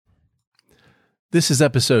This is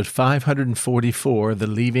episode 544 of the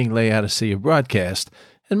Leaving Laodicea broadcast,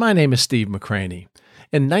 and my name is Steve McCraney.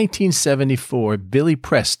 In 1974, Billy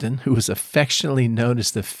Preston, who was affectionately known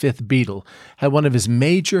as the Fifth Beatle, had one of his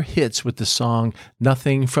major hits with the song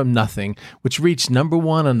Nothing from Nothing, which reached number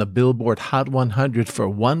one on the Billboard Hot 100 for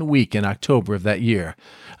 1 week in October of that year.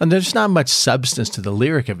 And there's not much substance to the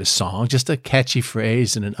lyric of his song, just a catchy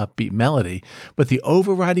phrase and an upbeat melody, but the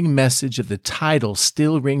overriding message of the title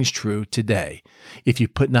still rings true today. If you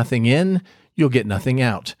put nothing in, you'll get nothing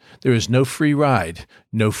out. There is no free ride,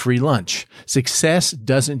 no free lunch. Success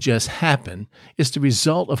doesn't just happen, it's the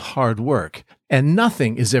result of hard work. And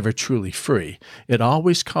nothing is ever truly free. It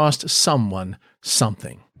always costs someone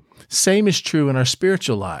something. Same is true in our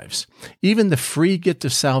spiritual lives. Even the free gift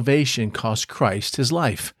of salvation cost Christ his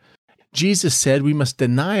life. Jesus said we must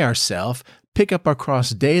deny ourselves, pick up our cross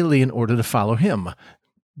daily in order to follow him.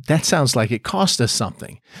 That sounds like it cost us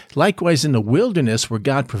something. Likewise, in the wilderness where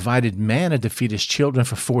God provided manna to feed his children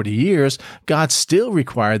for 40 years, God still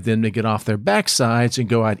required them to get off their backsides and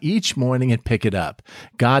go out each morning and pick it up.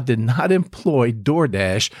 God did not employ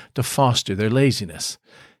DoorDash to foster their laziness.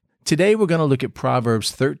 Today we're going to look at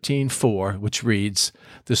Proverbs 13:4, which reads,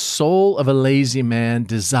 "The soul of a lazy man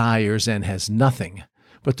desires and has nothing,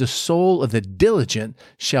 but the soul of the diligent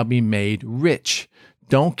shall be made rich."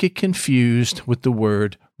 Don't get confused with the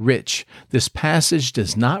word rich. This passage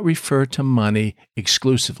does not refer to money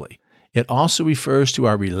exclusively. It also refers to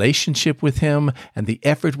our relationship with him and the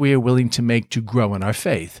effort we are willing to make to grow in our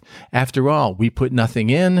faith. After all, we put nothing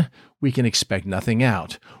in, we can expect nothing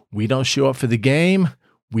out. We don't show up for the game,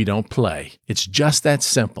 we don't play. It's just that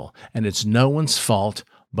simple, and it's no one's fault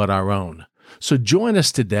but our own. So join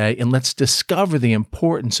us today and let's discover the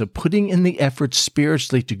importance of putting in the effort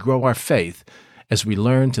spiritually to grow our faith as we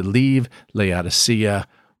learn to leave Laodicea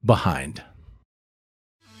behind.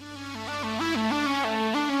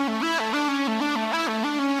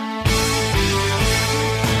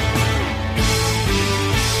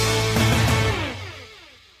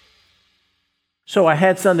 So I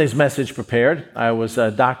had Sunday's message prepared. I was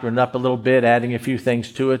doctoring up a little bit, adding a few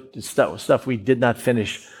things to it, stuff we did not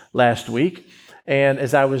finish last week. And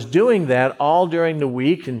as I was doing that all during the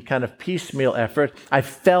week in kind of piecemeal effort, I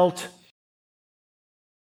felt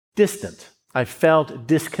distant. I felt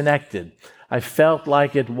disconnected. I felt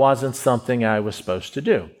like it wasn't something I was supposed to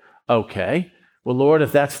do. Okay, well, Lord,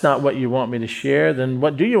 if that's not what you want me to share, then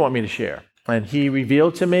what do you want me to share? And he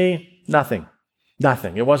revealed to me nothing.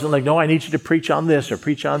 Nothing. It wasn't like, no, I need you to preach on this or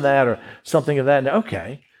preach on that or something of that.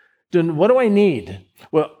 Okay, then what do I need?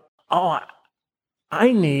 Well,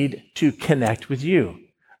 I need to connect with you.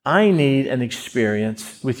 I need an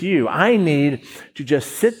experience with you. I need to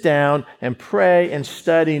just sit down and pray and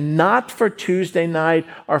study, not for Tuesday night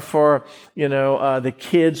or for, the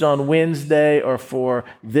kids on Wednesday or for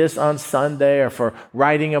this on Sunday or for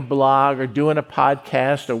writing a blog or doing a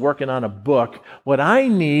podcast or working on a book. What I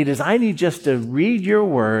need just to read your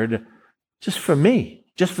word just for me,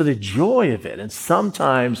 just for the joy of it. And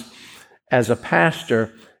sometimes as a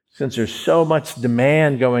pastor, since there's so much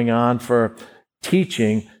demand going on for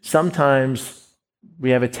teaching, sometimes I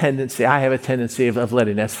have a tendency of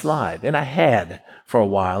letting that slide. And I had for a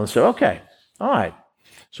while. And so, okay, all right.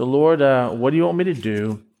 So Lord, what do you want me to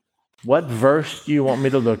do? What verse do you want me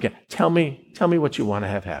to look at? Tell me what you want to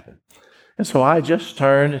have happen. And so I just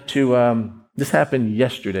turned to, this happened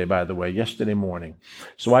yesterday, by the way, yesterday morning.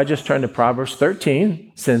 So I just turned to Proverbs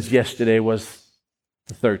 13, since yesterday was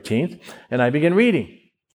the 13th, and I began reading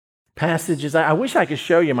passages. I wish I could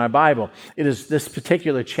show you my Bible. It is this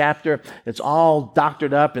particular chapter. It's all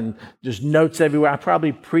doctored up and there's notes everywhere. I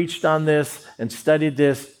probably preached on this and studied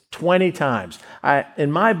this 20 times. In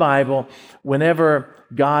my Bible, whenever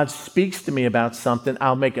God speaks to me about something,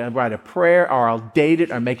 I'll write a prayer, or I'll date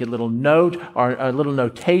it, or make a little note, or a little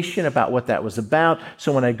notation about what that was about.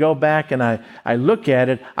 So when I go back and I look at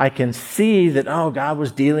it, I can see that, God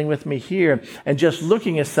was dealing with me here. And just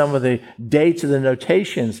looking at some of the dates of the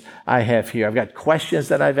notations I have here, I've got questions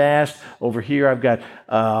that I've asked. Over here, I've got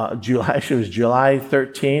July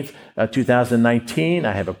 13th, 2019.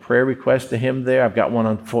 I have a prayer request to him there. I've got one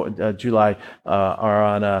on the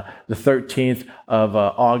 13th of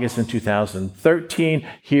August in 2013.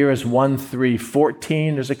 Here is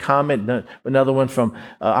 1/3/14. There's a comment, another one from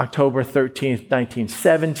October 13th,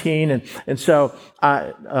 1917. And so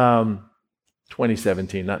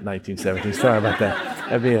 2017, not 1917. Sorry about that.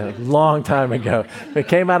 That'd be a long time ago. If it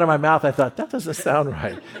came out of my mouth, I thought, that doesn't sound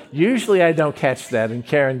right. Usually I don't catch that. And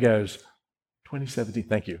Karen goes, 2017,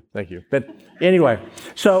 thank you. But anyway,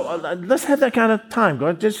 so let's have that kind of time. Go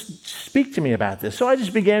ahead, just speak to me about this. So I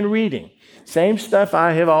just began reading. Same stuff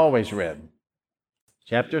I have always read.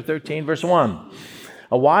 Chapter 13, verse 1.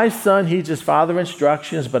 A wise son heeds his father's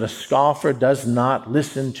instructions, but a scoffer does not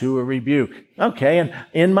listen to a rebuke. Okay, and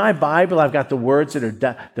in my Bible, I've got the words that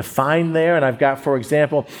are defined there, and I've got, for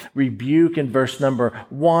example, rebuke in verse number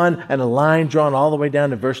 1, and a line drawn all the way down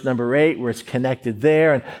to verse number 8, where it's connected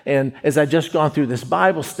there. And as I just gone through this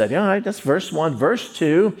Bible study, all right, that's verse 1. Verse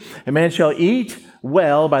 2, a man shall eat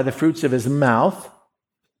well by the fruits of his mouth.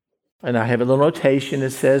 And I have a little notation that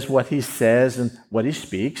says what he says and what he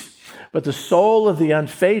speaks. But the soul of the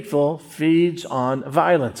unfaithful feeds on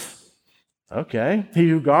violence. Okay. He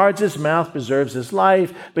who guards his mouth preserves his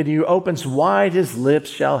life, but he who opens wide his lips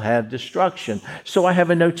shall have destruction. So I have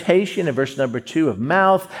a notation in verse number 2 of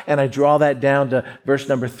mouth, and I draw that down to verse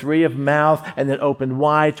number 3 of mouth, and then open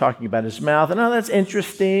wide, talking about his mouth. And that's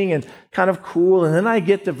interesting and kind of cool. And then I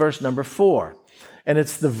get to verse number 4. And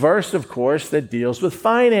it's the verse, of course, that deals with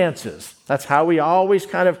finances. That's how we always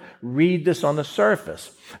kind of read this on the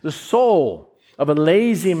surface. The soul of a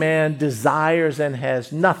lazy man desires and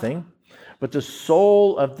has nothing, but the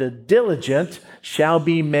soul of the diligent shall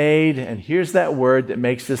be made, and here's that word that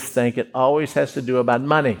makes us think it always has to do about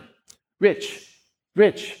money. Rich.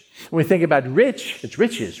 Rich. When we think about rich, it's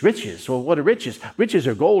riches, riches. Well, what are riches? Riches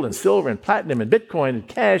are gold and silver and platinum and Bitcoin and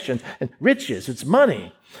cash and riches. It's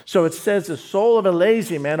money. So it says the soul of a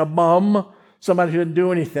lazy man, a bum, somebody who didn't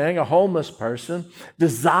do anything, a homeless person,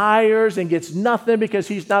 desires and gets nothing because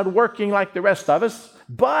he's not working like the rest of us.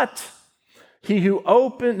 But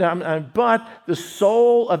but the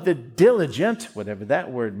soul of the diligent, whatever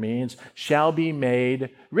that word means, shall be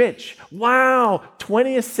made rich. Wow,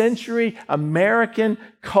 20th century American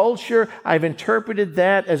culture. I've interpreted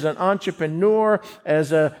that as an entrepreneur,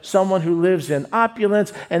 as someone who lives in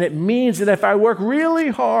opulence, and it means that if I work really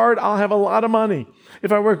hard, I'll have a lot of money.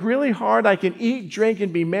 If I work really hard, I can eat, drink,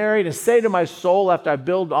 and be married and say to my soul after I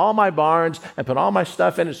build all my barns and put all my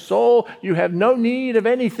stuff in it, soul, you have no need of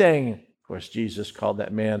anything. Of course, Jesus called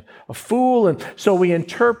that man a fool, and so we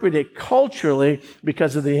interpret it culturally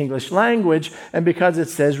because of the English language, and because it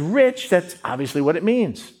says rich, that's obviously what it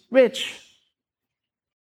means, rich.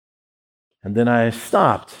 And then I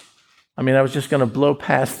stopped. I was just going to blow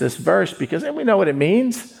past this verse because we know what it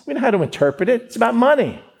means. We know how to interpret it. It's about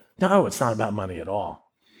money. No, it's not about money at all.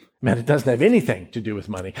 It doesn't have anything to do with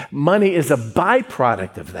money. Money is a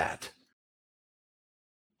byproduct of that.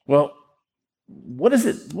 Well, what is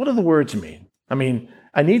it? What do the words mean?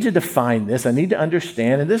 I need to define this. I need to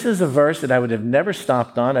understand. And this is a verse that I would have never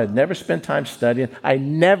stopped on. I'd never spent time studying. I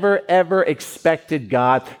never, ever expected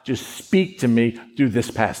God to speak to me through this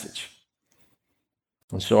passage.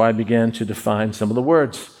 And so I began to define some of the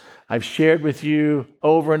words. I've shared with you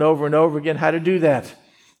over and over and over again how to do that.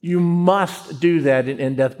 You must do that in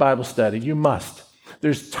in-depth Bible study. You must.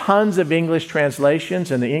 There's tons of English translations,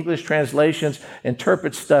 and the English translations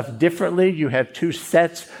interpret stuff differently. You have two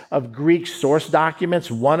sets of Greek source documents.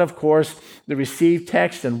 One, of course, the received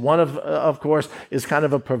text, and one, of course, is kind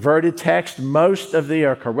of a perverted text. Most of the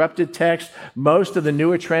are corrupted text. Most of the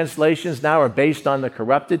newer translations now are based on the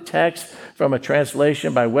corrupted text from a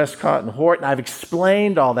translation by Westcott and Hort. And I've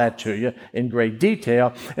explained all that to you in great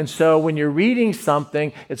detail. And so when you're reading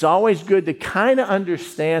something, it's always good to kind of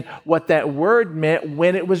understand what that word meant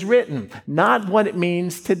when it was written, not what it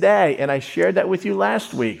means today. And I shared that with you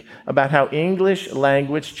last week about how English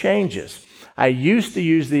language changes. I used to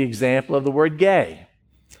use the example of the word gay,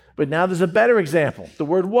 but now there's a better example, the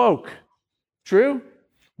word woke. True?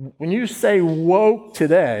 When you say woke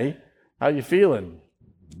today, how are you feeling?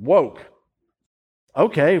 Woke.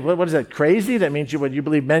 Okay, what is that, crazy? That means you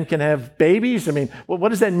believe men can have babies? What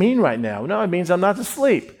does that mean right now? No, it means I'm not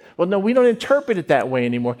asleep. Well, no, we don't interpret it that way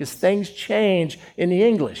anymore because things change in the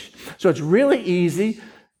English. So it's really easy.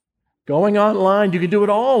 Going online, you can do it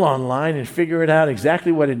all online and figure it out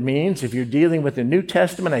exactly what it means. If you're dealing with the New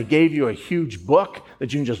Testament, I gave you a huge book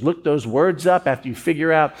that you can just look those words up after you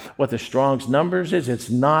figure out what the Strong's numbers is. It's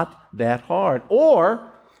not that hard.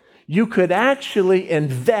 Or you could actually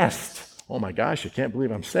invest. Oh my gosh, I can't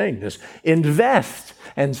believe I'm saying this. Invest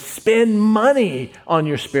and spend money on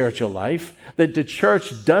your spiritual life that the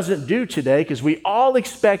church doesn't do today because we all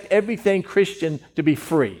expect everything Christian to be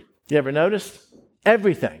free. You ever noticed?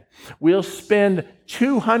 Everything. We'll spend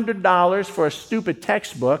 $200 for a stupid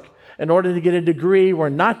textbook in order to get a degree we're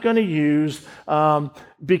not going to use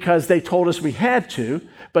because they told us we had to.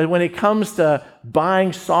 But when it comes to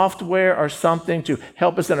buying software or something to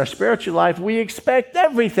help us in our spiritual life, we expect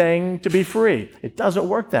everything to be free. It doesn't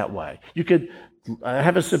work that way. You could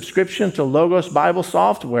have a subscription to Logos Bible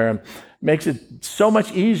software, and makes it so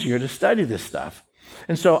much easier to study this stuff.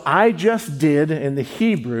 And so I just did in the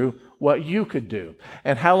Hebrew what you could do.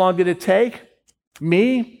 And how long did it take?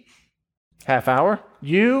 Me, half hour.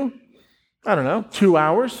 You, I don't know, 2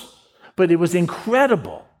 hours. But it was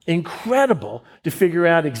incredible to figure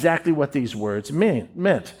out exactly what these words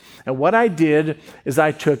meant. And what I did is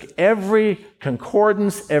I took every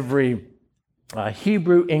concordance, every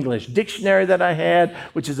Hebrew English dictionary that I had,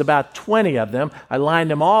 which is about 20 of them. I lined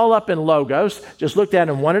them all up in logos, just looked at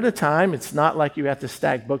them one at a time. It's not like you have to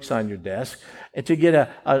stack books on your desk. And to get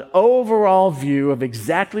an overall view of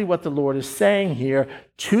exactly what the Lord is saying here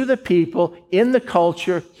to the people in the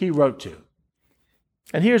culture he wrote to.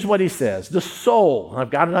 And here's what he says. The soul, I've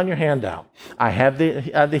got it on your handout. I have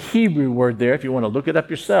the Hebrew word there if you want to look it up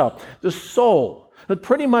yourself. The soul. But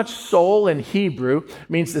pretty much soul in Hebrew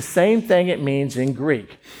means the same thing it means in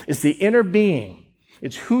Greek. It's the inner being.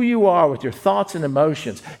 It's who you are with your thoughts and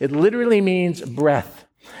emotions. It literally means breath.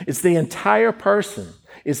 It's the entire person.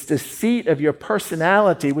 It's the seat of your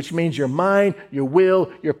personality, which means your mind, your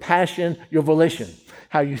will, your passion, your volition.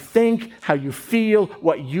 How you think, how you feel,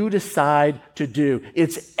 what you decide to do.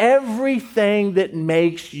 It's everything that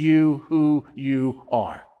makes you who you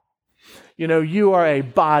are. You know, you are a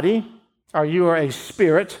body, or you are a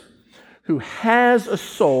spirit who has a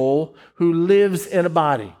soul who lives in a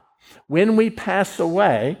body. When we pass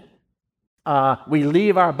away, we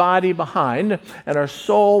leave our body behind, and our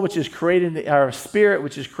soul, which is created, our spirit,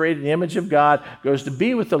 which is created in the image of God, goes to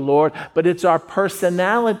be with the Lord. But it's our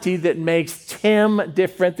personality that makes Tim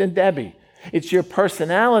different than Debbie. It's your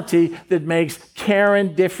personality that makes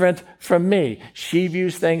Karen different from me. She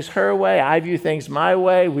views things her way. I view things my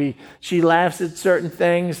way. She laughs at certain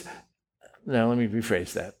things. No, let me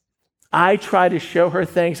rephrase that. I try to show her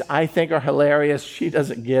things I think are hilarious. She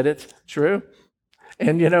doesn't get it. True?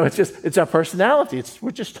 And, you know, it's our personality. We're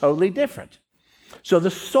just totally different. So the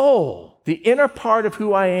soul, the inner part of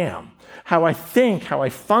who I am, how I think, how I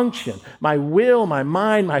function, my will, my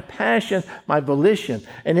mind, my passion, my volition.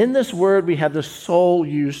 And in this word, we have the soul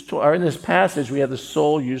used, or in this passage, we have the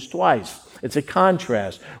soul used twice. It's a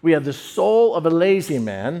contrast. We have the soul of a lazy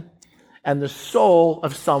man and the soul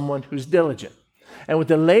of someone who's diligent. And what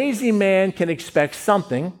the lazy man can expect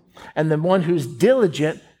something, and the one who's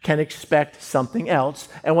diligent can expect something else.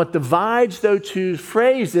 And what divides those two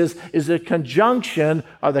phrases is a conjunction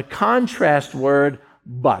or the contrast word,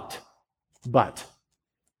 but. But.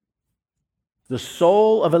 The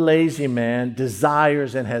soul of a lazy man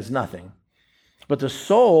desires and has nothing, but the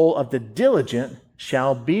soul of the diligent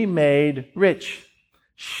shall be made rich.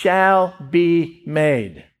 Shall be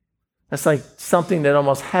made. That's like something that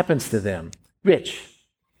almost happens to them. Rich.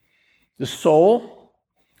 The soul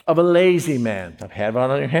of a lazy man. I've had it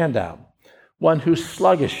on your handout. One who's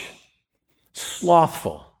sluggish,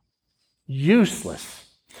 slothful, useless.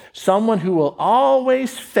 Someone who will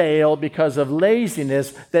always fail because of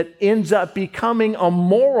laziness that ends up becoming a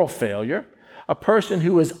moral failure. A person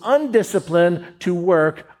who is undisciplined to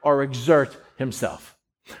work or exert himself.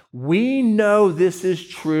 We know this is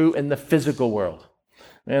true in the physical world.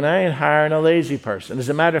 And I ain't hiring a lazy person. As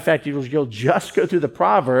a matter of fact, you'll just go through the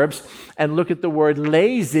Proverbs and look at the word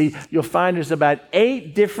lazy. You'll find there's about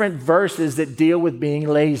 8 different verses that deal with being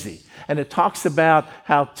lazy. And it talks about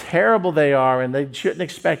how terrible they are and they shouldn't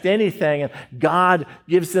expect anything. And God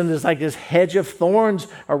gives them this hedge of thorns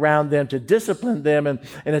around them to discipline them. And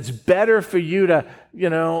it's better for you to,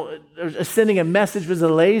 sending a message with a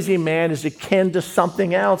lazy man is akin to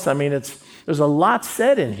something else. I mean, there's a lot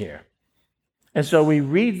said in here. And so we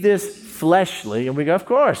read this fleshly and we go, of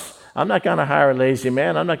course, I'm not going to hire a lazy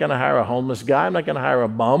man. I'm not going to hire a homeless guy. I'm not going to hire a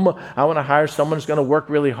bum. I want to hire someone who's going to work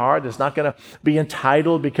really hard, that's not going to be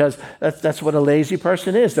entitled, because that's what a lazy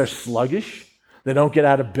person is. They're sluggish. They don't get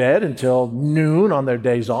out of bed until noon on their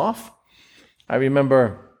days off. I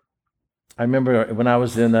remember when I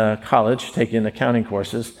was in college taking accounting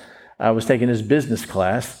courses, I was taking this business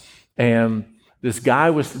class, and this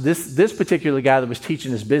particular guy that was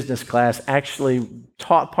teaching this business class actually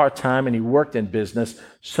taught part-time and he worked in business,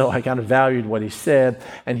 so I kind of valued what he said.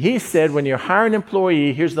 And he said, when you're hiring an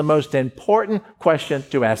employee, here's the most important question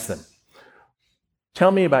to ask them. Tell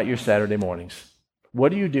me about your Saturday mornings. What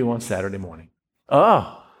do you do on Saturday morning?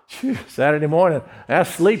 Saturday morning, I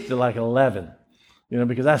sleep till like 11,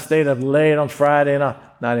 because I stayed up late on Friday and I'm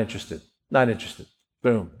not interested.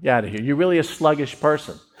 Boom, you're out of here. You're really a sluggish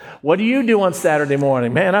person. What do you do on Saturday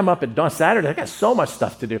morning? Man, I'm up at dawn. Saturday, I got so much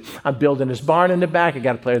stuff to do. I'm building this barn in the back. I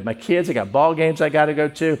got to play with my kids. I got ball games I got to go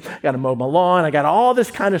to. I got to mow my lawn. I got all this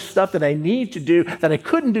kind of stuff that I need to do that I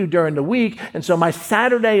couldn't do during the week. And so my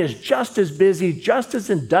Saturday is just as busy, just as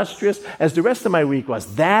industrious as the rest of my week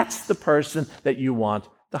was. That's the person that you want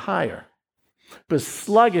to hire. But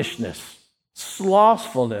sluggishness,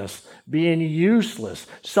 slothfulness being useless,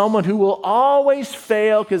 someone who will always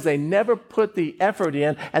fail because they never put the effort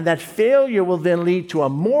in, and that failure will then lead to a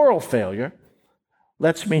moral failure,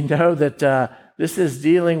 lets me know that this is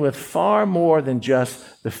dealing with far more than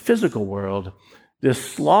just the physical world.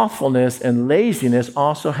 This slothfulness and laziness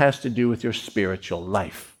also has to do with your spiritual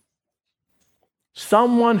life.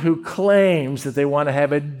 Someone who claims that they want to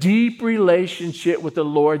have a deep relationship with the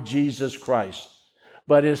Lord Jesus Christ,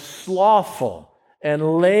 but is slothful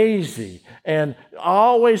and lazy and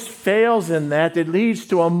always fails in that, it leads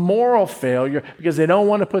to a moral failure because they don't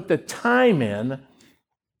want to put the time in,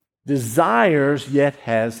 desires yet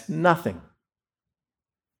has nothing.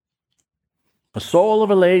 A soul of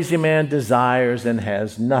a lazy man desires and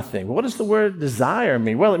has nothing. What does the word desire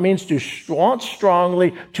mean? Well, it means to want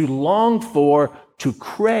strongly, to long for, to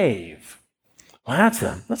crave. Well,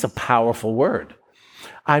 that's a powerful word.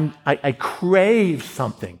 I crave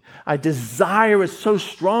something. I desire it so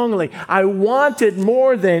strongly. I want it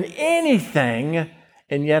more than anything,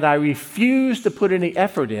 and yet I refuse to put any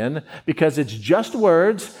effort in because it's just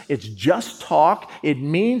words, it's just talk, it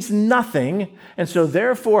means nothing. And so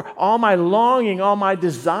therefore, all my longing, all my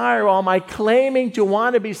desire, all my claiming to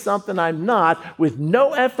want to be something I'm not, with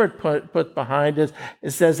no effort put behind it,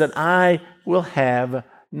 it says that I will have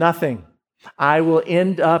nothing. I will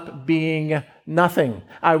end up being nothing.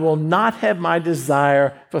 I will not have my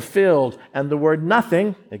desire fulfilled. And the word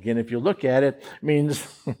nothing, again, if you look at it, means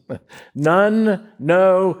none,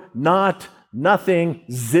 no, not, nothing,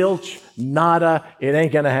 zilch, nada. It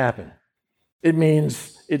ain't going to happen. It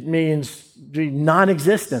means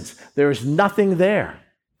non-existence. There is nothing there.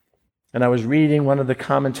 And I was reading one of the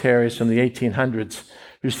commentaries from the 1800s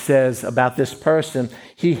who says about this person,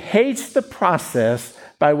 he hates the process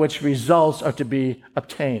by which results are to be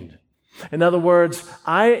obtained. In other words,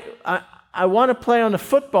 I want to play on the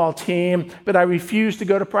football team, but I refuse to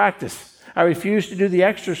go to practice. I refuse to do the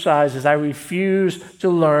exercises. I refuse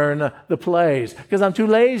to learn the plays because I'm too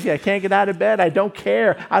lazy. I can't get out of bed. I don't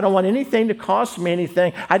care. I don't want anything to cost me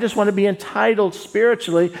anything. I just want to be entitled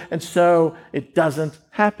spiritually, and so it doesn't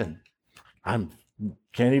happen. I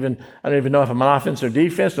don't even know if I'm on offense or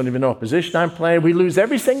defense. Don't even know what position I'm playing. We lose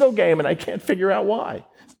every single game, and I can't figure out why.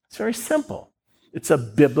 It's very simple. It's a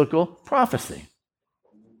biblical prophecy.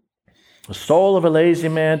 The soul of a lazy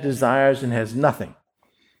man desires and has nothing.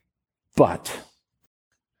 But,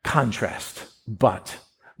 contrast, but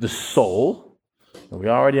the soul, and we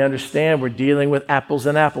already understand we're dealing with apples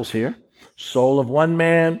and apples here. Soul of one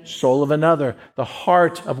man, soul of another. The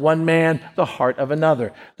heart of one man, the heart of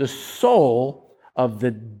another. The soul of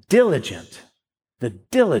the diligent. The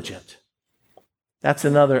diligent. That's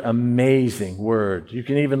another amazing word. You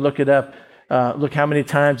can even look it up. Look how many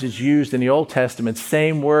times it's used in the Old Testament.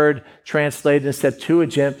 Same word translated in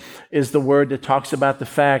Septuagint is the word that talks about the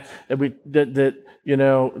fact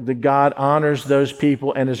that God honors those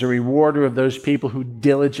people and is a rewarder of those people who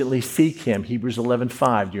diligently seek Him. Hebrews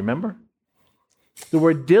 11:5. Do you remember? The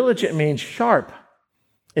word diligent means sharp,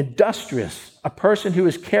 industrious, a person who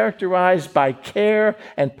is characterized by care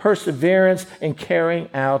and perseverance in carrying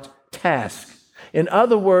out tasks. In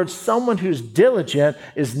other words, someone who's diligent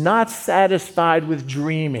is not satisfied with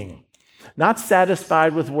dreaming, not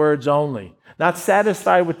satisfied with words only, not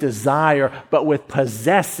satisfied with desire, but with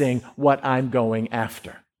possessing what I'm going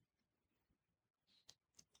after.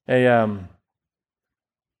 A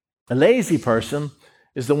lazy person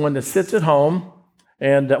is the one that sits at home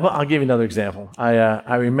and, I'll give you another example.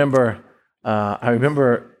 I remember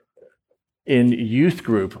in youth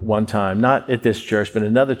group one time, not at this church, but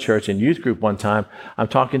another church in youth group one time, I'm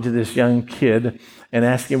talking to this young kid and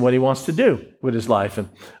asking him what he wants to do with his life. And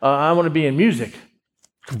I want to be in music.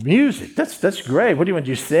 Music, that's great. What do you want?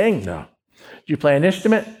 Do you sing? No. Do you play an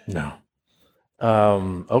instrument? No.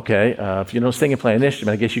 Okay, if you don't sing and play an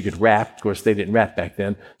instrument, I guess you could rap. Of course, they didn't rap back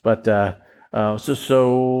then. But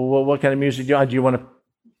so what kind of music do you want? Do you want to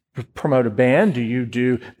promote a band? Do you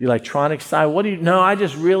do the electronic side? No, I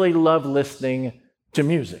just really love listening to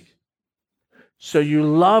music. So you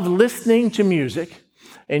love listening to music,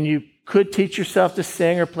 and you could teach yourself to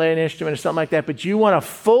sing or play an instrument or something like that, but you want a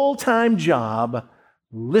full-time job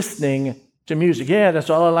listening to music. Yeah, that's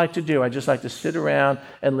all I like to do. I just like to sit around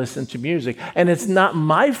and listen to music. And it's not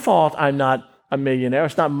my fault I'm not a millionaire.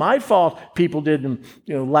 It's not my fault people didn't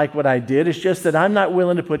like what I did. It's just that I'm not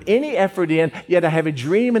willing to put any effort in, yet I have a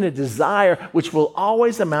dream and a desire which will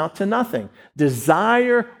always amount to nothing.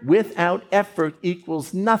 Desire without effort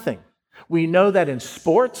equals nothing. We know that in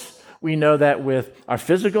sports. We know that with our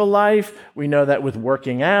physical life. We know that with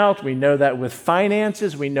working out. We know that with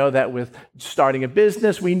finances. We know that with starting a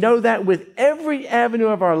business. We know that with every avenue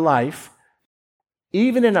of our life.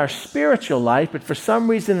 even in our spiritual life, but for some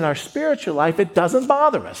reason in our spiritual life, it doesn't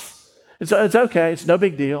bother us. It's okay. It's no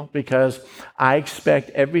big deal because I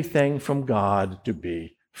expect everything from God to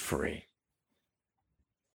be free.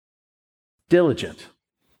 Diligent.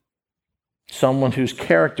 Someone who's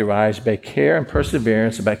characterized by care and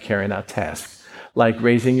perseverance about carrying out tasks, like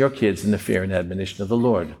raising your kids in the fear and admonition of the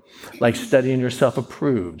Lord, like studying yourself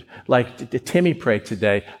approved, like Timmy prayed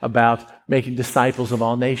today about making disciples of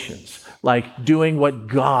all nations, like doing what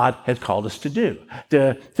God has called us to do,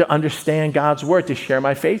 to understand God's word, to share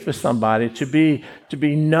my faith with somebody, to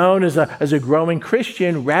be known as a growing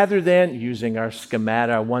Christian rather than, using our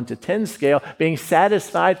schemata, our 1 to 10 scale, being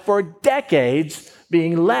satisfied for decades,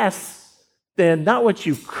 being less than not what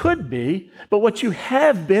you could be, but what you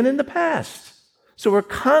have been in the past. So we're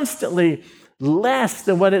constantly less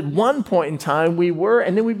than what at one point in time we were,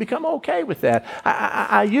 and then we become okay with that.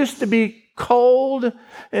 I used to be cold,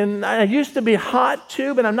 and I used to be hot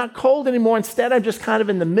too, but I'm not cold anymore. Instead, I'm just kind of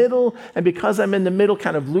in the middle, and because I'm in the middle,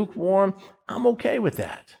 kind of lukewarm, I'm okay with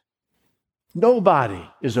that. Nobody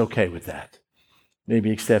is okay with that.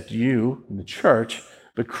 Maybe except you in the church,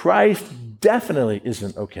 but Christ definitely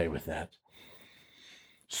isn't okay with that.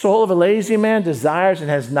 Soul of a lazy man desires and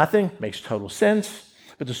has nothing, makes total sense.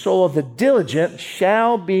 But the soul of the diligent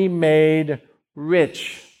shall be made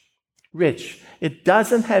rich. Rich. It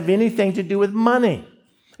doesn't have anything to do with money.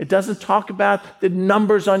 It doesn't talk about the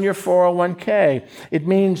numbers on your 401k. It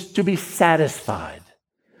means to be satisfied.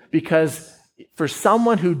 Because for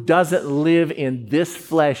someone who doesn't live in this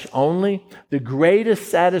flesh only, the greatest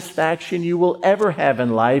satisfaction you will ever have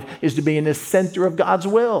in life is to be in the center of God's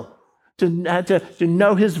will. To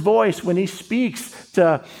know his voice when he speaks,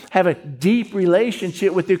 to have a deep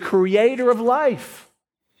relationship with the creator of life,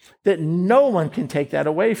 that no one can take that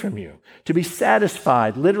away from you. To be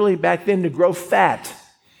satisfied, literally back then to grow fat,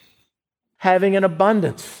 having an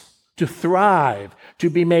abundance, to thrive,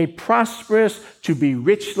 to be made prosperous, to be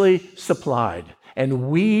richly supplied.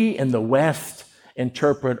 And we in the West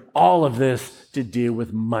interpret all of this to deal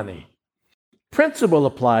with money. Principle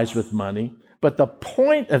applies with money, but the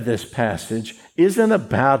point of this passage isn't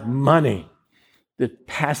about money that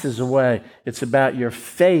passes away. It's about your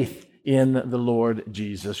faith in the Lord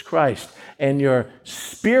Jesus Christ and your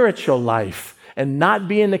spiritual life, and not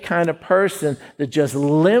being the kind of person that just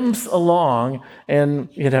limps along and,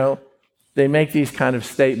 they make these kind of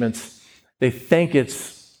statements. They think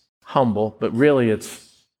it's humble, but really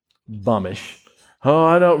it's bummish. Oh,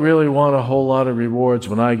 I don't really want a whole lot of rewards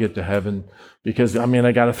when I get to heaven because,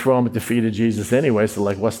 I got to throw them at the feet of Jesus anyway. So,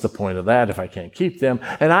 what's the point of that if I can't keep them?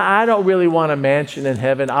 And I don't really want a mansion in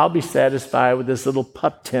heaven. I'll be satisfied with this little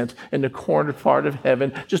pup tent in the corner part of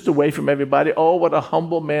heaven, just away from everybody. Oh, what a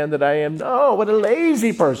humble man that I am. Oh, what a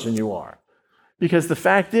lazy person you are. Because the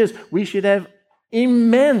fact is, we should have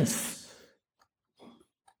immense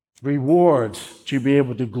rewards to be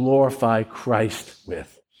able to glorify Christ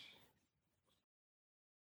with.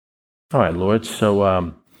 All right, Lord, so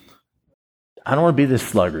I don't want to be this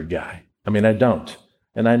sluggard guy. I don't.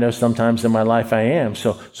 And I know sometimes in my life I am.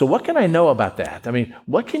 So what can I know about that?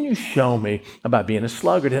 What can you show me about being a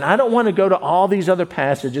sluggard? And I don't want to go to all these other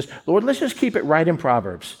passages. Lord, let's just keep it right in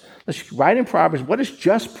Proverbs. Let's write in Proverbs. What does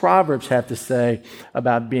just Proverbs have to say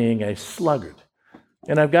about being a sluggard?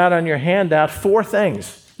 And I've got on your handout 4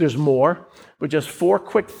 things. There's more, but just 4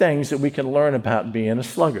 quick things that we can learn about being a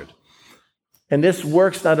sluggard. And this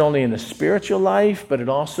works not only in the spiritual life, but it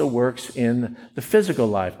also works in the physical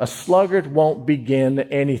life. A sluggard won't begin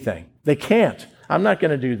anything. They can't. I'm not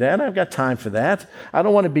going to do that. I've got time for that. I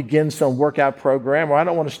don't want to begin some workout program, or I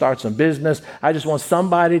don't want to start some business. I just want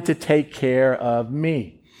somebody to take care of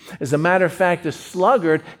me. As a matter of fact, the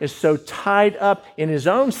sluggard is so tied up in his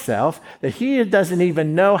own self that he doesn't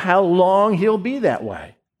even know how long he'll be that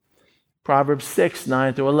way. Proverbs 6,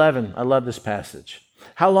 9 through 11. I love this passage.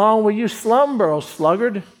 How long will you slumber, O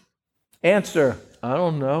sluggard? Answer, I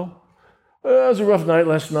don't know. It was a rough night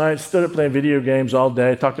last night. Stood up playing video games all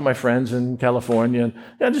day. Talked to my friends in California. And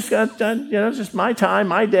I just got done, it's just my time,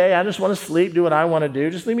 my day. I just want to sleep, do what I want to do.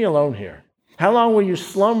 Just leave me alone here. How long will you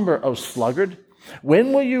slumber, O sluggard?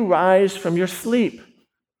 When will you rise from your sleep?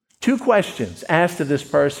 2 questions asked to this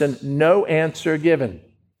person, no answer given.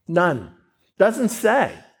 None. Doesn't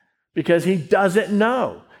say, because he doesn't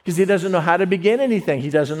know. Because he doesn't know how to begin anything. He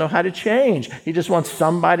doesn't know how to change. He just wants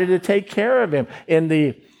somebody to take care of him. In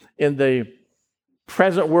the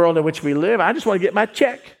present world in which we live, I just want to get my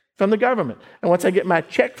check from the government. And once I get my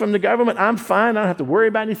check from the government, I'm fine. I don't have to worry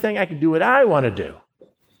about anything. I can do what I want to do.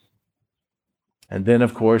 And then,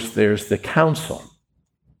 of course, there's the counsel.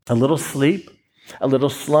 A little sleep, a little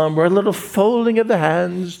slumber, a little folding of the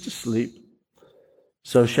hands to sleep.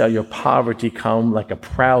 so shall your poverty come like a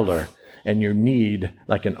prowler and your need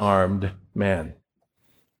like an armed man.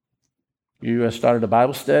 You started a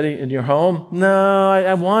Bible study in your home? No,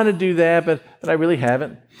 I want to do that, but I really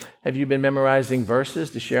haven't. Have you been memorizing verses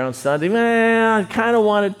to share on Sunday? Well, I kind of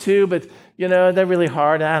wanted to, but they're really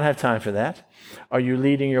hard. I don't have time for that. Are you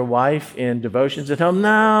leading your wife in devotions at home?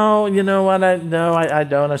 No, you know what? I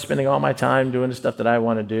don't. I'm spending all my time doing the stuff that I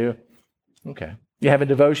want to do. Okay. You having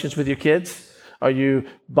devotions with your kids? Are you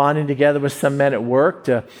bonding together with some men at work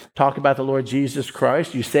to talk about the Lord Jesus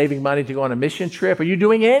Christ? Are you saving money to go on a mission trip? Are you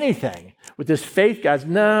doing anything with this faith, guys?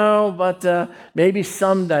 No, but maybe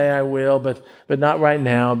someday I will, but not right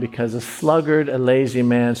now, because a sluggard, a lazy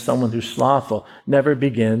man, someone who's slothful, never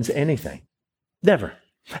begins anything. Never.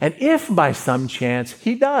 And if by some chance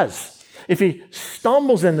he does, if he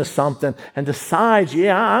stumbles into something and decides,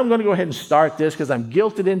 I'm going to go ahead and start this because I'm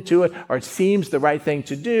guilted into it, or it seems the right thing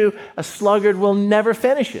to do, a sluggard will never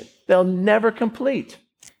finish it. They'll never complete.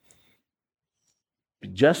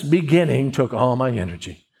 Just beginning took all my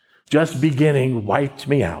energy. Just beginning wiped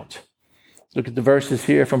me out. Look at the verses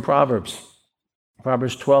here from Proverbs.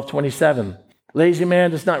 Proverbs 12:27. Lazy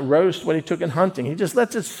man does not roast what he took in hunting. He just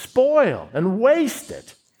lets it spoil and waste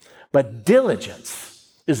it. But diligence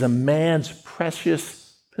is a man's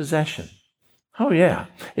precious possession. Oh yeah.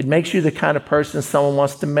 It makes you the kind of person someone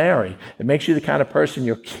wants to marry. It makes you the kind of person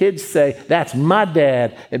your kids say, that's my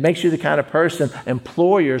dad. It makes you the kind of person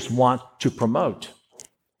employers want to promote.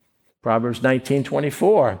 Proverbs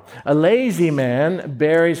 19:24. A lazy man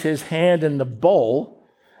buries his hand in the bowl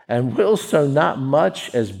and will so not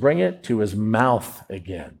much as bring it to his mouth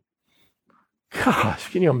again.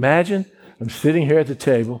 Gosh, can you imagine? I'm sitting here at the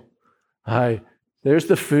table. There's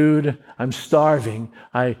the food. I'm starving.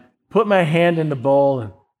 I put my hand in the bowl,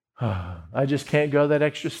 and I just can't go that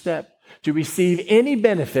extra step to receive any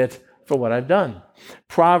benefit for what I've done.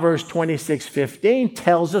 Proverbs 26:15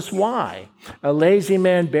 tells us why. A lazy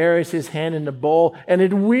man buries his hand in the bowl, and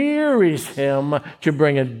it wearies him to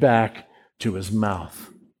bring it back to his mouth.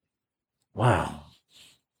 Wow.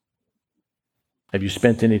 Have you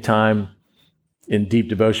spent any time in deep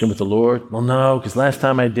devotion with the Lord? Well, no, because last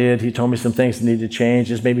time I did, he told me some things that needed to change.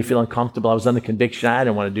 Just made me feel uncomfortable. I was under conviction. I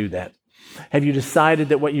didn't want to do that. Have you decided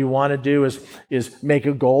that what you want to do is make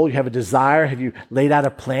a goal? You have a desire? Have you laid out a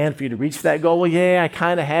plan for you to reach that goal? Well, yeah, I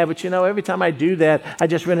kind of have. But every time I do that, I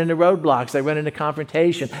just run into roadblocks. I run into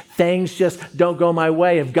confrontation. Things just don't go my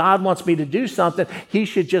way. If God wants me to do something, he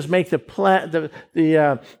should just make the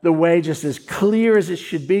way just as clear as it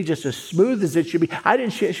should be, just as smooth as it should be. I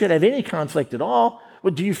should have any conflict at all.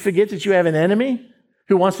 Well, do you forget that you have an enemy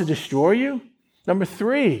who wants to destroy you? Number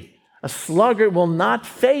 3. A sluggard will not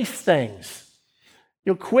face things.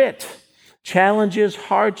 He'll quit. Challenges,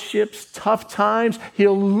 hardships, tough times.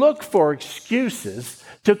 He'll look for excuses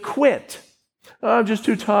to quit. Oh, I'm just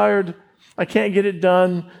too tired. I can't get it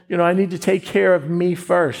done. I need to take care of me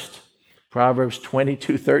first. Proverbs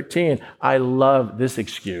 22:13. I love this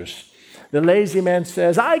excuse. The lazy man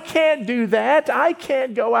says, I can't do that. I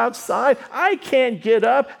can't go outside. I can't get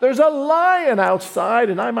up. There's a lion outside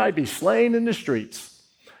and I might be slain in the streets.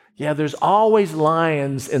 Yeah, there's always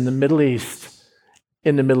lions in the Middle East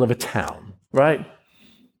in the middle of a town, right?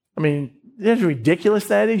 I mean, that's ridiculous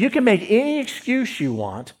that is. You can make any excuse you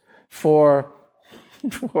want for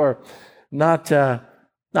not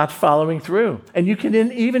following through. And you can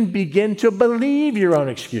even begin to believe your own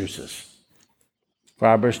excuses.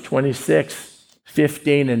 Proverbs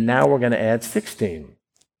 26:15, and now we're going to add 16.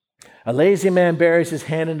 A lazy man buries his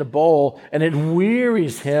hand in the bowl, and it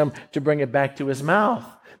wearies him to bring it back to his mouth.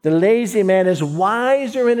 The lazy man is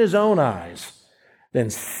wiser in his own eyes than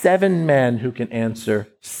 7 men who can answer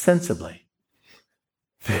sensibly.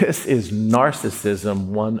 This is narcissism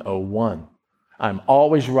 101. I'm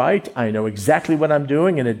always right. I know exactly what I'm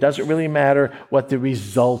doing, and it doesn't really matter what the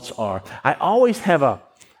results are. I always have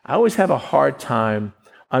a hard time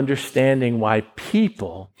understanding why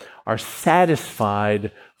people are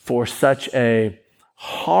satisfied for such a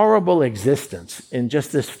horrible existence in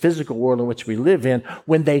just this physical world in which we live in,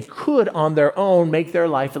 when they could on their own make their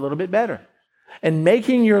life a little bit better. And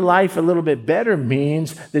making your life a little bit better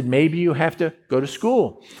means that maybe you have to go to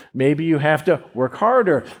school. Maybe you have to work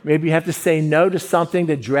harder. Maybe you have to say no to something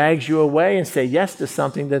that drags you away and say yes to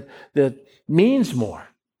something that means more.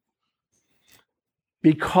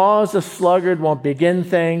 Because a sluggard won't begin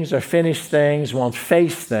things or finish things, won't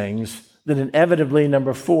face things, then inevitably,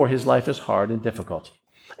 number 4, his life is hard and difficult.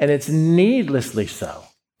 And it's needlessly so.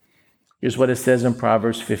 Here's what it says in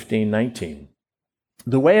Proverbs 15:19.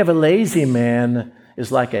 The way of a lazy man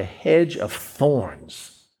is like a hedge of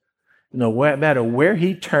thorns, No matter where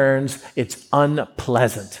he turns, it's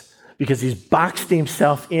unpleasant because he's boxed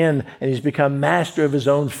himself in and he's become master of his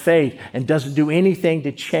own fate and doesn't do anything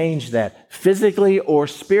to change that physically or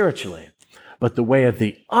spiritually. But the way of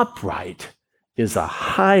the upright is a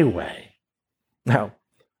highway. Now,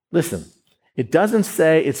 listen, it doesn't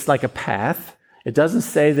say it's like a path. It doesn't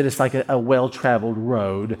say that it's like a well-traveled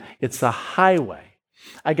road. It's a highway.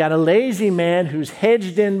 I got a lazy man who's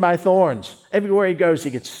hedged in by thorns. Everywhere he goes, he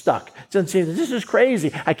gets stuck. Doesn't say, this is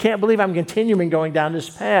crazy. I can't believe I'm continuing going down this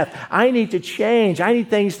path. I need to change. I need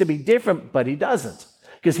things to be different, but he doesn't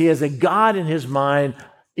because he has a God in his mind,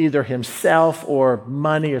 either himself or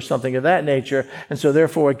money or something of that nature. And so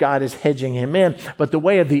therefore, God is hedging him in. But the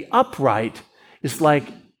way of the upright is like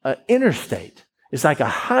an interstate. It's like a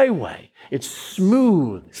highway. It's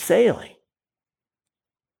smooth sailing.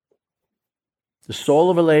 The soul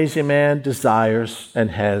of a lazy man desires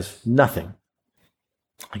and has nothing.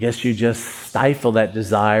 I guess you just stifle that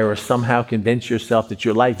desire or somehow convince yourself that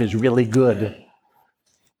your life is really good.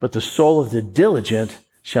 But the soul of the diligent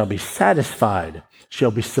shall be satisfied,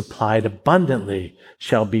 shall be supplied abundantly,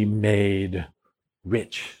 shall be made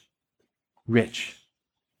rich. Rich.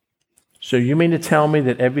 So you mean to tell me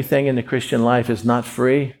that everything in the Christian life is not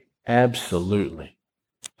free? Absolutely.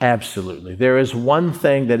 Absolutely. There is one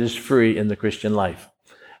thing that is free in the Christian life,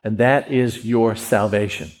 and that is your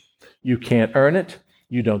salvation. You can't earn it.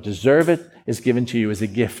 You don't deserve it. It's given to you as a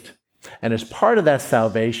gift. And as part of that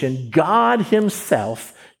salvation, God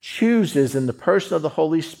himself chooses in the person of the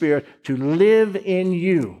Holy Spirit to live in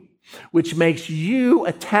you, which makes you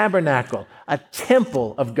a tabernacle, a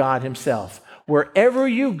temple of God himself. Wherever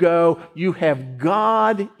you go, you have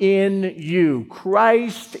God in you,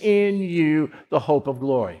 Christ in you, the hope of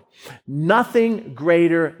glory. Nothing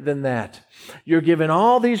greater than that. You're given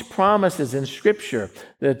all these promises in Scripture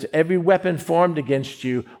that every weapon formed against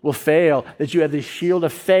you will fail, that you have the shield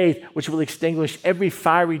of faith, which will extinguish every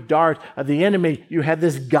fiery dart of the enemy. You have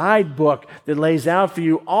this guidebook that lays out for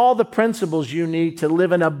you all the principles you need to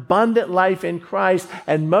live an abundant life in Christ,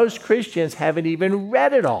 and most Christians haven't even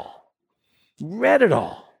read it all. Read it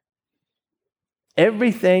all.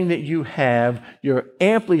 Everything that you have, you're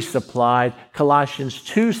amply supplied. Colossians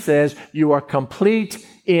 2 says you are complete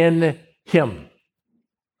in him.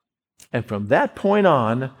 And from that point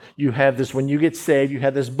on, you have this, when you get saved, you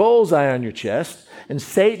have this bullseye on your chest, and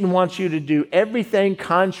Satan wants you to do everything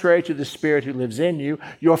contrary to the Spirit who lives in you.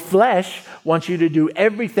 Your flesh wants you to do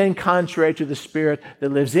everything contrary to the Spirit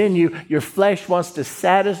that lives in you. Your flesh wants to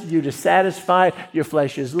satisfy. Your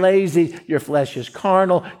flesh is lazy. Your flesh is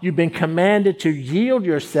carnal. You've been commanded to yield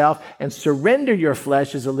yourself and surrender your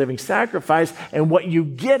flesh as a living sacrifice, and what you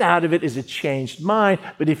get out of it is a changed mind.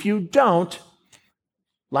 But if you don't,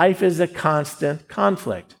 life is a constant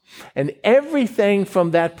conflict. And everything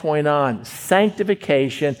from that point on,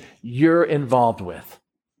 sanctification, you're involved with.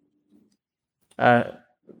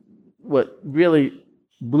 What really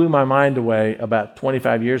blew my mind away about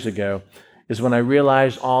 25 years ago is when I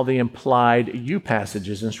realized all the implied you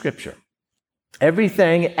passages in Scripture.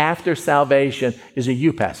 Everything after salvation is a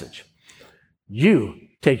you passage. You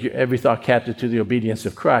take your every thought captive to the obedience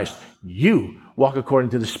of Christ. You walk according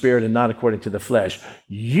to the Spirit and not according to the flesh.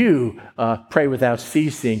 You pray without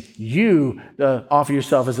ceasing. You offer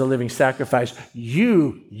yourself as a living sacrifice.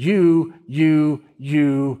 You.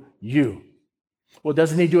 Well,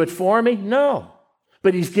 doesn't he do it for me? No.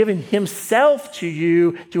 But he's given himself to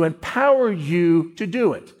you to empower you to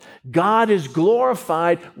do it. God is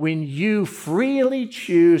glorified when you freely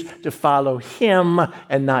choose to follow him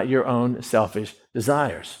and not your own selfish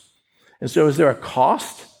desires. And so is there a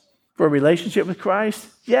cost for a relationship with Christ?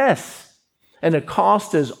 Yes. And the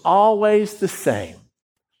cost is always the same.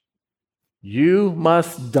 You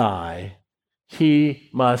must die. He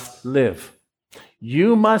must live.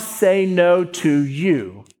 You must say no to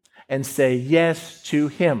you and say yes to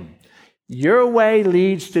him. Your way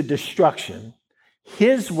leads to destruction.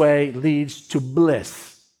 His way leads to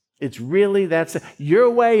bliss. It's really your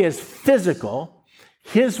way is physical.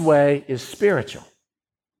 His way is spiritual.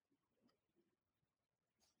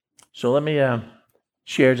 So let me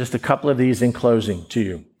share just a couple of these in closing to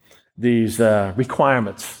you. These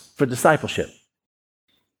requirements for discipleship.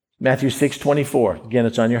 Matthew 6:24. Again,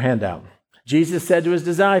 it's on your handout. Jesus said to his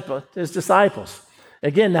disciples.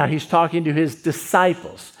 Again, now he's talking to his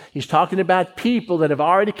disciples. He's talking about people that have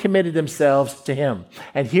already committed themselves to him.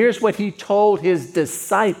 And here's what he told his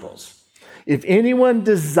disciples. If anyone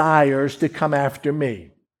desires to come after me,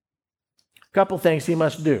 a couple things he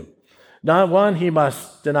must do. One, he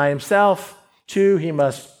must deny himself. 2, he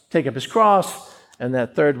must take up his cross. And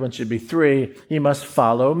that third one should be 3, he must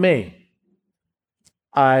follow me.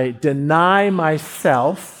 I deny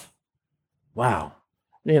myself. Wow.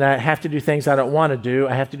 I have to do things I don't want to do.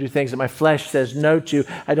 I have to do things that my flesh says no to.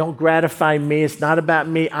 I don't gratify me. It's not about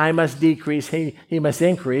me. I must decrease. He must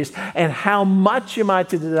increase. And how much am I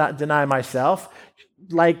to deny myself?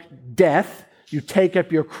 Like death, you take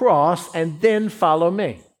up your cross and then follow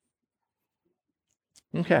me.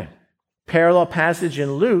 Okay. Parallel passage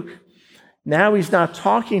in Luke. Now he's not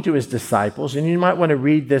talking to his disciples, and you might want to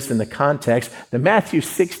read this in the context. The Matthew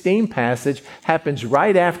 16 passage happens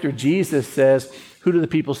right after Jesus says, "Who do the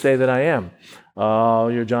people say that I am?" "Oh,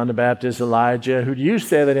 you're John the Baptist, Elijah. Who do you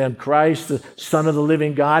say that I am?" "Christ, the Son of the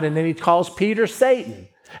living God." And then he calls Peter Satan.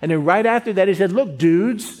 And then right after that, he said, "Look,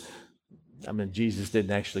 dudes." I mean, Jesus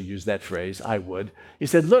didn't actually use that phrase. I would. He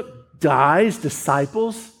said, "Look, guys,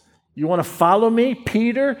 disciples, you want to follow me?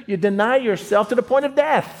 Peter, you deny yourself to the point of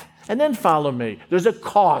death. And then follow me." There's a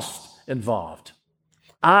cost involved.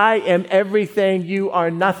 I am everything, you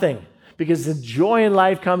are nothing. Because the joy in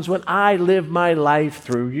life comes when I live my life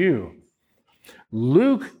through you.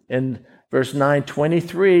 Luke in verse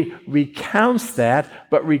 9:23 recounts that,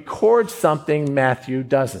 but records something Matthew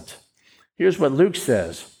doesn't. Here's what Luke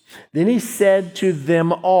says. "Then he said to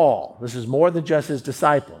them all," this is more than just his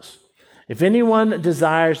disciples, "If anyone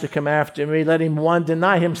desires to come after me, let him, one,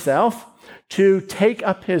 deny himself, to take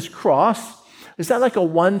up his cross." Is that like a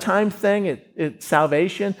one-time thing at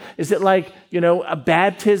salvation? Is it like, a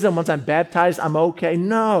baptism? Once I'm baptized, I'm okay?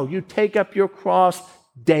 No, you take up your cross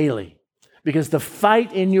daily because the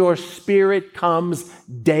fight in your spirit comes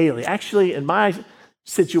daily. Actually, in my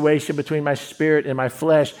situation between my spirit and my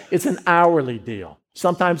flesh, it's an hourly deal,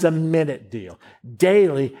 sometimes a minute deal.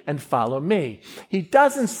 Daily, and follow me. He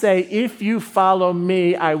doesn't say, if you follow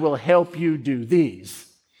me, I will help you do these.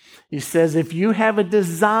 He says, if you have a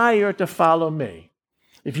desire to follow me,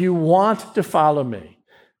 if you want to follow me,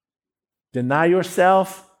 deny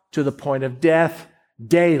yourself to the point of death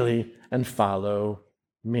daily and follow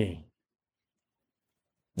me.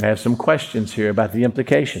 I have some questions here about the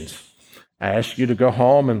implications. I ask you to go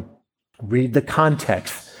home and read the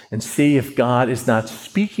context and see if God is not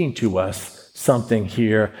speaking to us something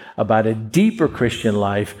here about a deeper Christian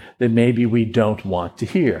life that maybe we don't want to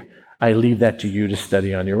hear. I leave that to you to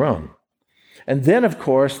study on your own. And then, of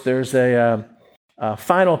course, there's a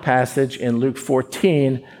final passage in Luke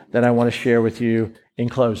 14 that I want to share with you in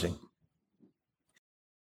closing.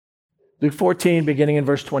 Luke 14, beginning in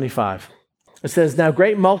verse 25. It says, "Now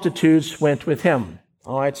great multitudes went with him."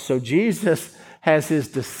 All right, so Jesus has his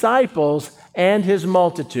disciples and his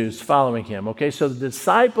multitudes following him. Okay, so the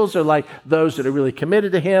disciples are like those that are really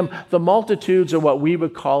committed to him. The multitudes are what we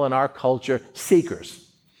would call in our culture seekers.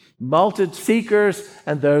 Seekers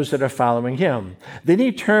and those that are following him. Then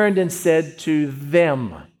he turned and said to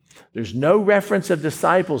them. There's no reference of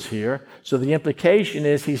disciples here, so the implication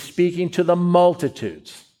is he's speaking to the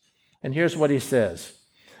multitudes. And here's what he says.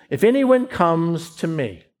 "If anyone comes to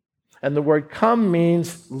me," and the word come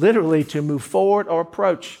means literally to move forward or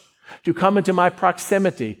approach, to come into my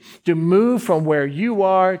proximity, to move from where you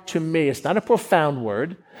are to me. It's not a profound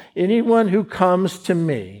word. "Anyone who comes to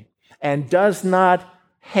me and does not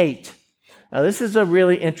hate." Now, this is a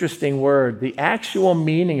really interesting word. The actual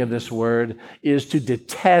meaning of this word is to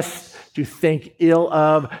detest, to think ill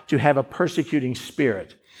of, to have a persecuting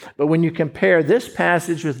spirit. But when you compare this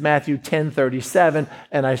passage with Matthew 10:37,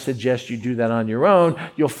 and I suggest you do that on your own,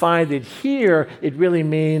 you'll find that here it really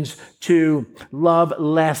means to love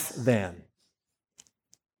less than.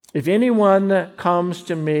 If anyone comes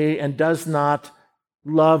to me and does not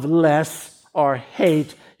love less or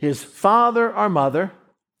hate his father or mother,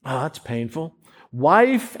 that's painful.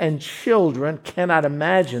 Wife and children, cannot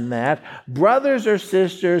imagine that. Brothers or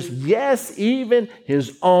sisters, yes, even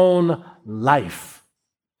his own life.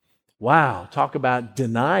 Wow, talk about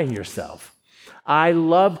denying yourself. I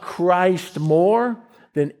love Christ more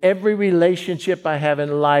than every relationship I have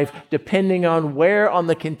in life, depending on where on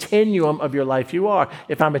the continuum of your life you are.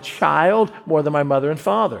 If I'm a child, more than my mother and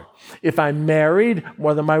father. If I'm married,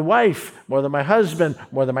 more than my wife, more than my husband,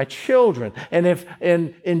 more than my children. And if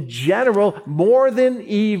in general, more than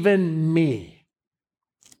even me.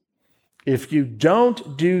 If you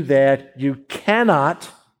don't do that, you cannot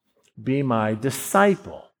be my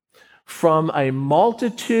disciple. From a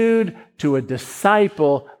multitude to a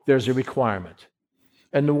disciple, there's a requirement.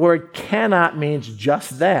 And the word cannot means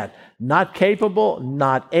just that. Not capable,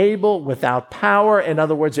 not able, without power. In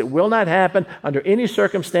other words, it will not happen under any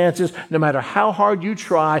circumstances, no matter how hard you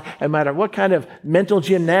try, no matter what kind of mental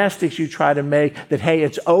gymnastics you try to make, that, hey,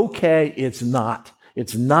 it's okay, it's not.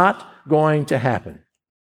 It's not going to happen.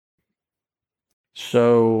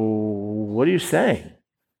 So, what are you saying?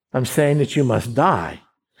 I'm saying that you must die.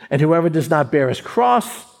 And whoever does not bear his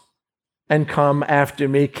cross and come after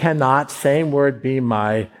me cannot, same word, be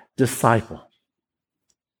my disciple.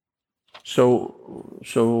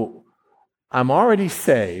 So I'm already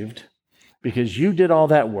saved because you did all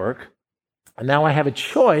that work. And now I have a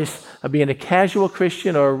choice of being a casual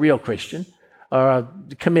Christian or a real Christian or a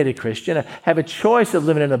committed Christian. I have a choice of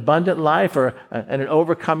living an abundant life or an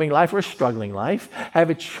overcoming life or a struggling life. I have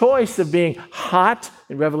a choice of being hot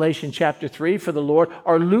in Revelation chapter 3 for the Lord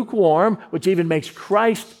or lukewarm, which even makes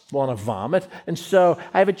Christ want to vomit. And so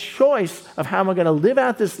I have a choice of how am I going to live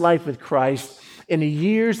out this life with Christ in the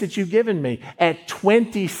years that you've given me. At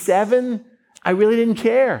 27, I really didn't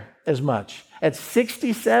care as much. At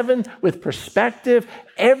 67, with perspective,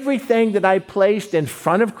 everything that I placed in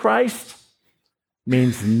front of Christ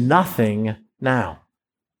means nothing now.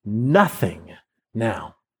 Nothing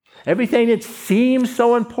now. Everything that seems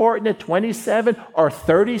so important at 27 or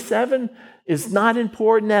 37 is not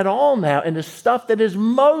important at all now. And the stuff that is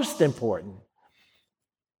most important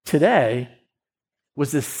today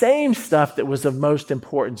was the same stuff that was of most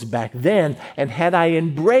importance back then. And had I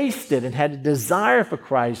embraced it and had a desire for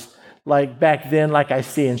Christ like back then, like I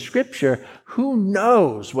see in Scripture, who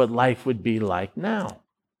knows what life would be like now?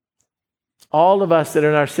 All of us that are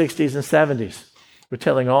in our 60s and 70s, we're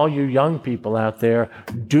telling all you young people out there,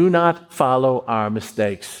 do not follow our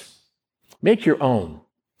mistakes. Make your own,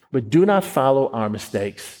 but do not follow our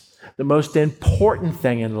mistakes. The most important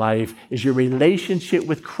thing in life is your relationship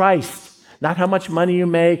with Christ, not how much money you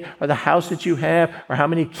make or the house that you have or how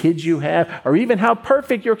many kids you have or even how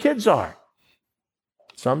perfect your kids are.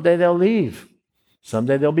 Someday they'll leave.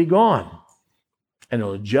 Someday they'll be gone. And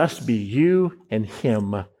it'll just be you and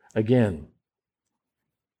him again.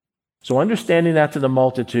 So understanding that to the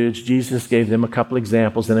multitudes, Jesus gave them a couple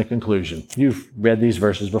examples and a conclusion. You've read these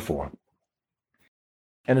verses before.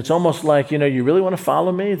 And it's almost like, you really want to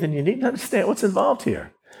follow me? Then you need to understand what's involved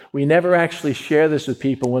here. We never actually share this with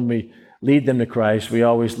people when we lead them to Christ. We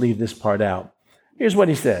always leave this part out. Here's what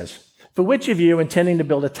he says. For which of you, intending to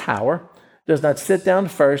build a tower, does not sit down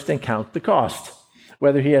first and count the cost,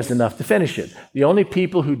 whether he has enough to finish it? The only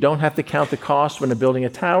people who don't have to count the cost when they're building a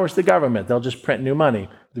tower is the government. They'll just print new money.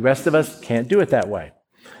 The rest of us can't do it that way.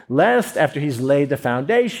 Lest, after he's laid the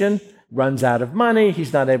foundation, runs out of money,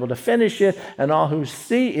 he's not able to finish it, and all who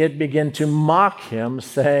see it begin to mock him,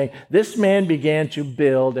 saying, this man began to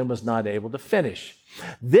build and was not able to finish.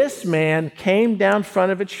 This man came down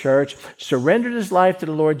front of a church, surrendered his life to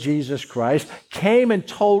the Lord Jesus Christ, came and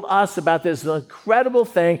told us about this incredible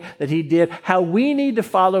thing that he did, how we need to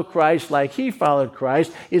follow Christ like he followed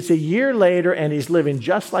Christ. It's a year later, and he's living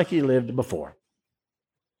just like he lived before.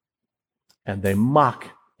 And they mock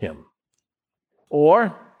him.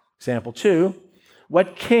 Or, example 2,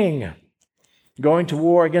 what king going to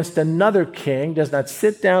war against another king does not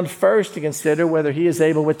sit down first to consider whether he is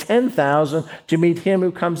able with 10,000 to meet him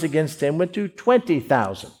who comes against him with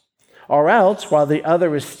 20,000? Or else, while the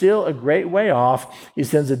other is still a great way off, he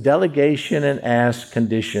sends a delegation and asks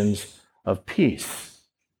conditions of peace.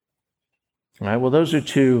 All right, well, those are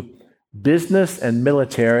two business and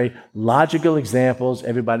military logical examples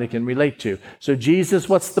everybody can relate to. So Jesus,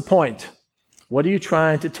 what's the point? What are you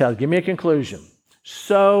trying to tell? Give me a conclusion.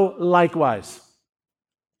 So likewise,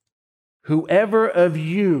 whoever of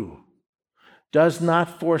you does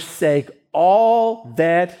not forsake all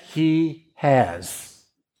that he has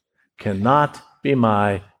cannot be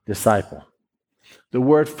my disciple. The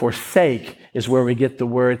word forsake is where we get the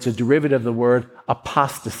word, it's a derivative of the word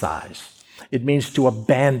apostatize. It means to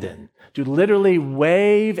abandon, to literally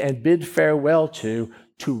wave and bid farewell to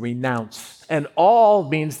renounce. And all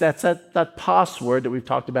means that's that pos word that we've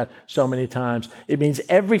talked about so many times. It means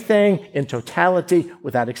everything in totality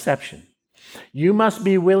without exception. You must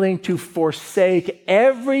be willing to forsake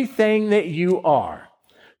everything that you are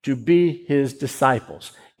to be his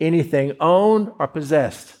disciples, anything owned or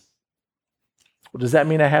possessed. Well, does that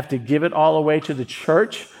mean I have to give it all away to the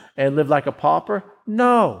church and live like a pauper?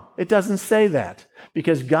 No, it doesn't say that,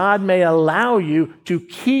 because God may allow you to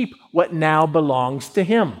keep what now belongs to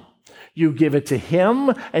him. You give it to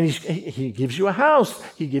him, and he gives you a house.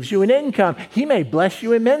 He gives you an income. He may bless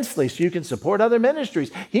you immensely so you can support other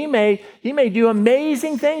ministries. He may do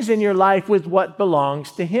amazing things in your life with what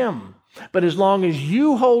belongs to him. But as long as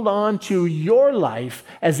you hold on to your life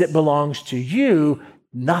as it belongs to you,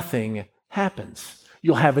 nothing happens.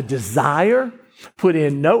 You'll have a desire, put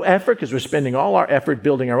in no effort because we're spending all our effort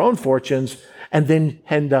building our own fortunes, and then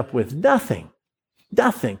end up with nothing,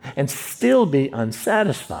 and still be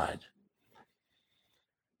unsatisfied.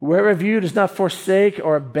 Whoever of you does not forsake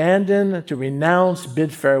or abandon, to renounce,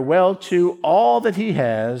 bid farewell to all that he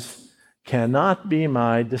has, cannot be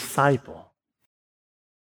my disciple.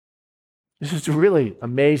 This is a really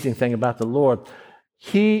amazing thing about the Lord.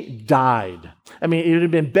 He died. I mean, it would have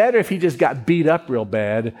been better if he just got beat up real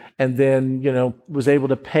bad and then, was able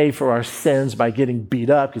to pay for our sins by getting beat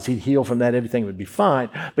up because he'd heal from that, everything would be fine.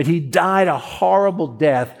 But he died a horrible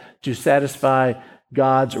death to satisfy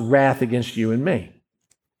God's wrath against you and me.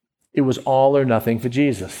 It was all or nothing for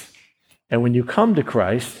Jesus. And when you come to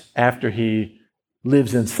Christ, after he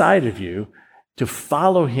lives inside of you, to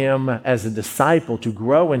follow him as a disciple, to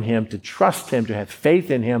grow in him, to trust him, to have faith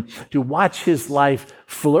in him, to watch his life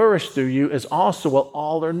flourish through you is also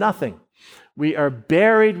all or nothing. We are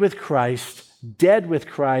buried with Christ, dead with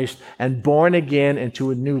Christ, and born again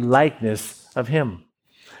into a new likeness of him.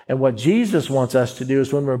 And what Jesus wants us to do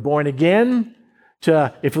is when we're born again,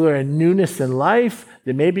 if we're in newness in life,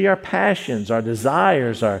 then maybe our passions, our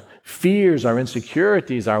desires, our fears, our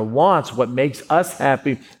insecurities, our wants, what makes us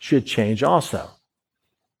happy should change also.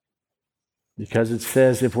 Because it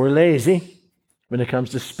says if we're lazy, when it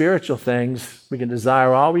comes to spiritual things, we can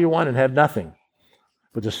desire all we want and have nothing.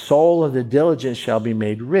 But the soul of the diligent shall be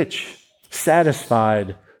made rich,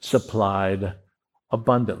 satisfied, supplied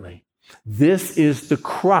abundantly. This is the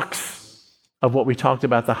crux of what we talked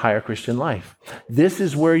about, the higher Christian life. This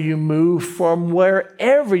is where you move from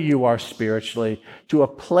wherever you are spiritually to a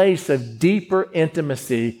place of deeper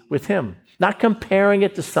intimacy with him. Not comparing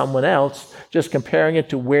it to someone else, just comparing it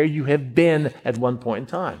to where you have been at one point in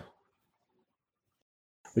time.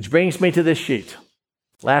 Which brings me to this sheet.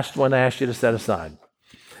 Last one I asked you to set aside.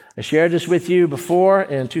 I shared this with you before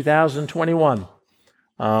in 2021.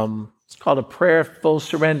 It's called A Prayerful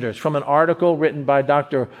Surrender. It's from an article written by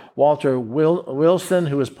Dr. Walter Wilson,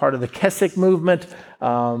 who was part of the Keswick movement.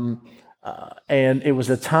 And it was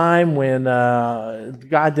a time when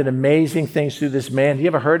God did amazing things through this man. You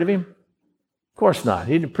ever heard of him? Of course not.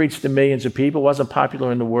 He didn't preach to millions of people, wasn't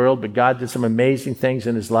popular in the world, but God did some amazing things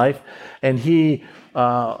in his life. And he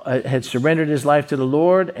had surrendered his life to the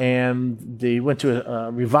Lord, and they went to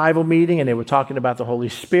a revival meeting, and they were talking about the Holy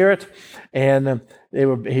Spirit. And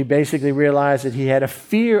he basically realized that he had a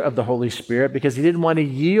fear of the Holy Spirit because he didn't want to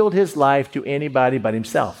yield his life to anybody but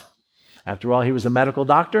himself. After all, he was a medical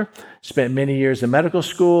doctor, spent many years in medical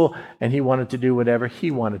school, and he wanted to do whatever he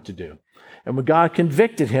wanted to do. And when God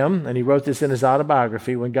convicted him, and he wrote this in his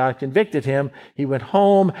autobiography, when God convicted him, he went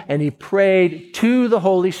home and he prayed to the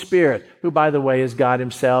Holy Spirit, who, by the way, is God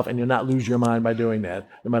himself, and you'll not lose your mind by doing that,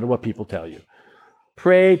 no matter what people tell you.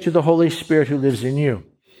 Pray to the Holy Spirit who lives in you.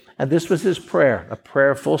 And this was his prayer, a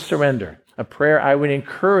prayerful surrender, a prayer I would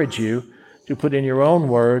encourage you to put in your own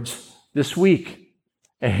words this week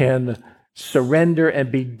and surrender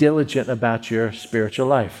and be diligent about your spiritual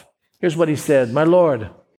life. Here's what he said: My Lord,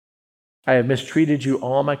 I have mistreated you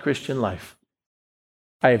all my Christian life.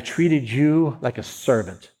 I have treated you like a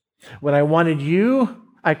servant. When I wanted you,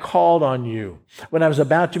 I called on you. When I was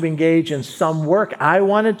about to engage in some work I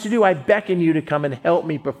wanted to do, I beckoned you to come and help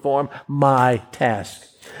me perform my task.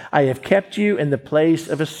 I have kept you in the place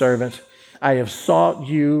of a servant. I have sought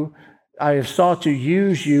to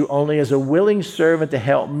use you only as a willing servant to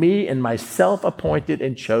help me in my self-appointed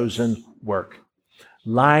and chosen work.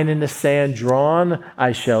 Line in the sand drawn,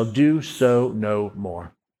 I shall do so no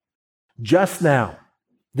more. Just now,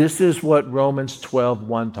 this is what Romans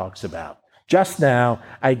 12:1 talks about. Just now,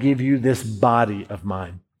 I give you this body of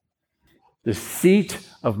mine, the seat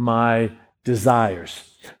of my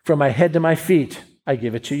desires. From my head to my feet, I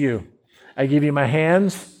give it to you. I give you my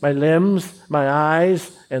hands, my limbs, my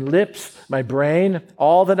eyes and lips, my brain,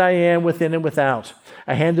 all that I am within and without.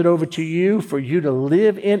 I hand it over to you for you to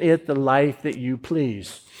live in it the life that you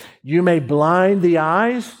please. You may blind the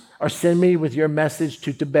eyes or send me with your message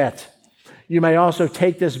to Tibet. You may also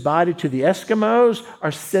take this body to the Eskimos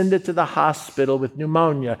or send it to the hospital with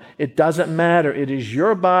pneumonia. It doesn't matter. It is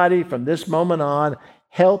your body from this moment on.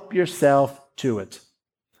 Help yourself to it.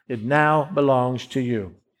 It now belongs to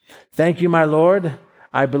you. Thank you, my Lord.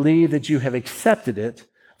 I believe that you have accepted it.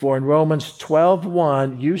 For in Romans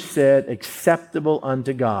 12:1, you said, acceptable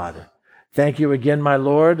unto God. Thank you again, my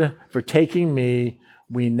Lord, for taking me.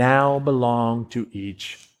 We now belong to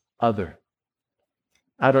each other.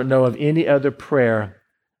 I don't know of any other prayer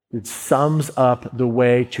that sums up the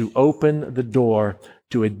way to open the door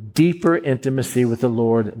to a deeper intimacy with the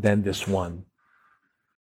Lord than this one.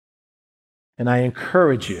 And I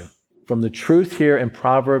encourage you, from the truth here in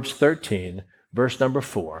Proverbs 13, verse number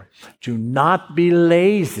 4, to not be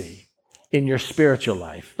lazy in your spiritual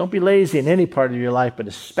life. Don't be lazy in any part of your life, but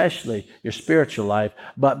especially your spiritual life,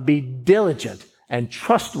 but be diligent and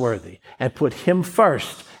trustworthy and put him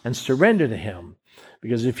first and surrender to him.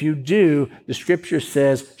 Because if you do, the scripture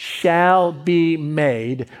says, shall be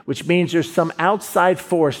made, which means there's some outside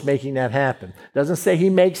force making that happen. It doesn't say he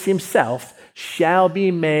makes himself. Shall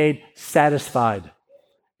be made satisfied,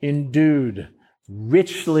 endued,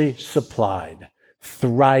 richly supplied,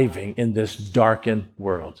 thriving in this darkened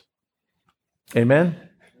world. Amen?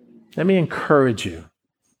 Let me encourage you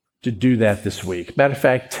to do that this week. Matter of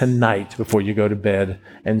fact, tonight before you go to bed,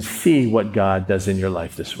 and see what God does in your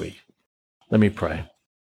life this week. Let me pray.